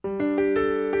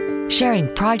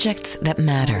sharing projects that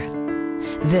matter.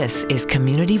 This is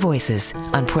Community Voices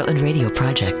on Portland Radio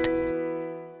Project.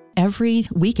 Every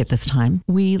week at this time,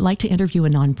 we like to interview a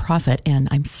nonprofit, and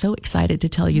I'm so excited to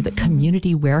tell you that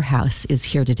Community Warehouse is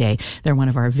here today. They're one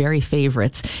of our very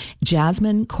favorites.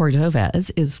 Jasmine Cordovez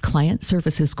is Client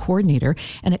Services Coordinator,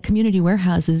 and at Community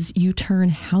Warehouses, you turn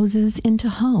houses into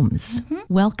homes.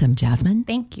 Welcome, Jasmine.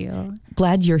 Thank you.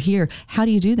 Glad you're here. How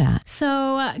do you do that?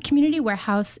 So Community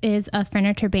Warehouse is a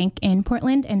furniture bank in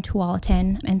Portland and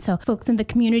Tualatin. And so folks in the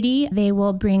community, they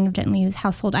will bring gently used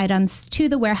household items to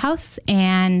the warehouse,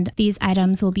 and these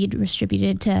items will be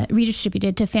redistributed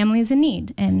to families in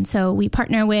need. And so we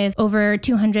partner with over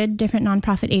 200 different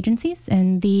nonprofit agencies,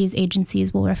 and these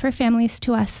agencies will refer families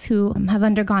to us who have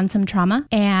undergone some trauma,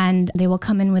 and they will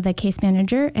come in with a case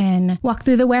manager and walk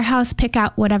through the warehouse, pick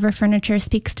out whatever furniture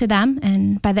speaks to them,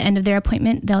 and by the end of their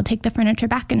appointment, they'll take the furniture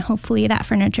back, and hopefully that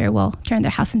furniture will turn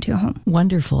their house into a home.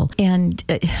 Wonderful. And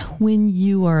when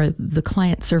you are the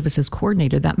Client Services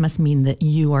Coordinator, that must mean that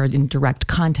you are in direct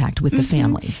contact with the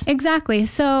families. Exactly.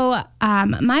 So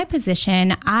my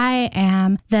position, I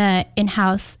am the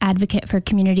in-house advocate for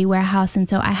Community Warehouse. And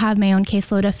so I have my own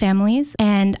caseload of families,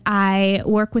 and I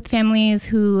work with families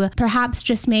who perhaps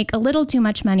just make a little too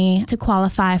much money to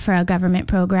qualify for a government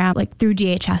program like through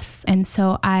DHS. And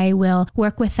so I will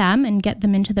work with them and get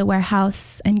them into the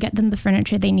warehouse and get them the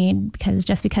furniture they need, because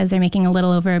just because they're making a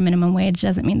little over minimum wage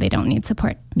doesn't mean they don't need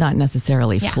support. Not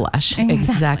necessarily flush.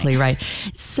 Exactly right.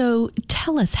 So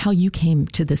tell us how you came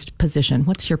to this position.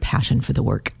 What's your passion for the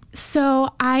work? So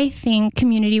I think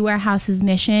Community Warehouse's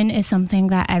mission is something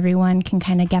that everyone can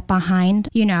kind of get behind.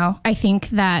 You know, I think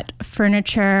that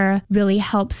furniture really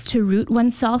helps to root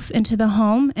oneself into the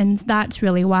home. And that's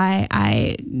really why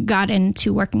I got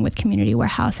into working with Community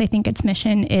Warehouse. I think its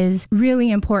mission is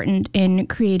really important in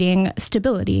creating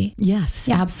stability. Yes,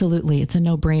 absolutely. It's a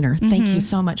no-brainer. Thank you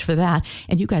so much for that.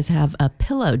 And you guys have a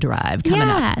pillow drive coming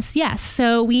up. Yes.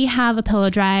 So we have a pillow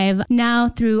drive now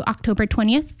through October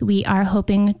 20th. We are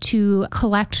hoping to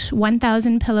collect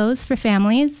 1,000 pillows for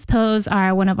families. Pillows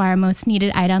are one of our most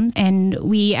needed items, and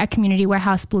we at Community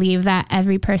Warehouse believe that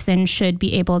every person should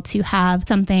be able to have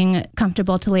something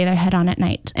comfortable to lay their head on at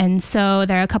night. And so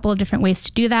there are a couple of different ways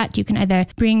to do that. You can either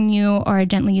bring new or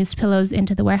gently used pillows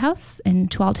into the warehouse in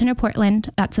Tualatin or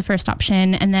Portland. That's the first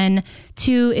option. And then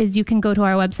 2 is you can go to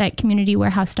our website,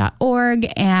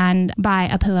 communitywarehouse.org, and buy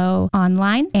a pillow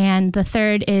online. And the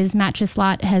 3rd is Mattress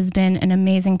Lot has been an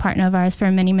amazing partner of ours for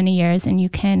many years, and you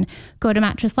can go to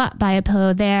Mattress Lot, buy a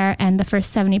pillow there, and the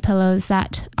first 70 pillows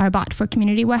that are bought for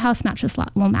Community Warehouse, Mattress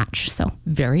Lot will match. So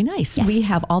very nice. Yes. We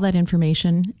have all that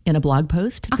information in a blog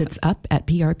post that's up at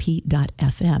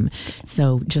prp.fm.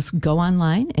 So just go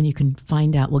online and you can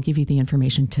find out. We'll give you the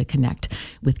information to connect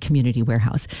with Community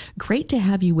Warehouse. Great to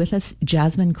have you with us,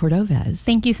 Jasmine Cordovez.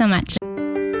 Thank you so much.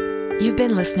 You've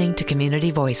been listening to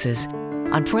Community Voices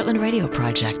on Portland Radio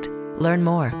Project. Learn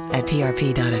more at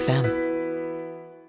prp.fm.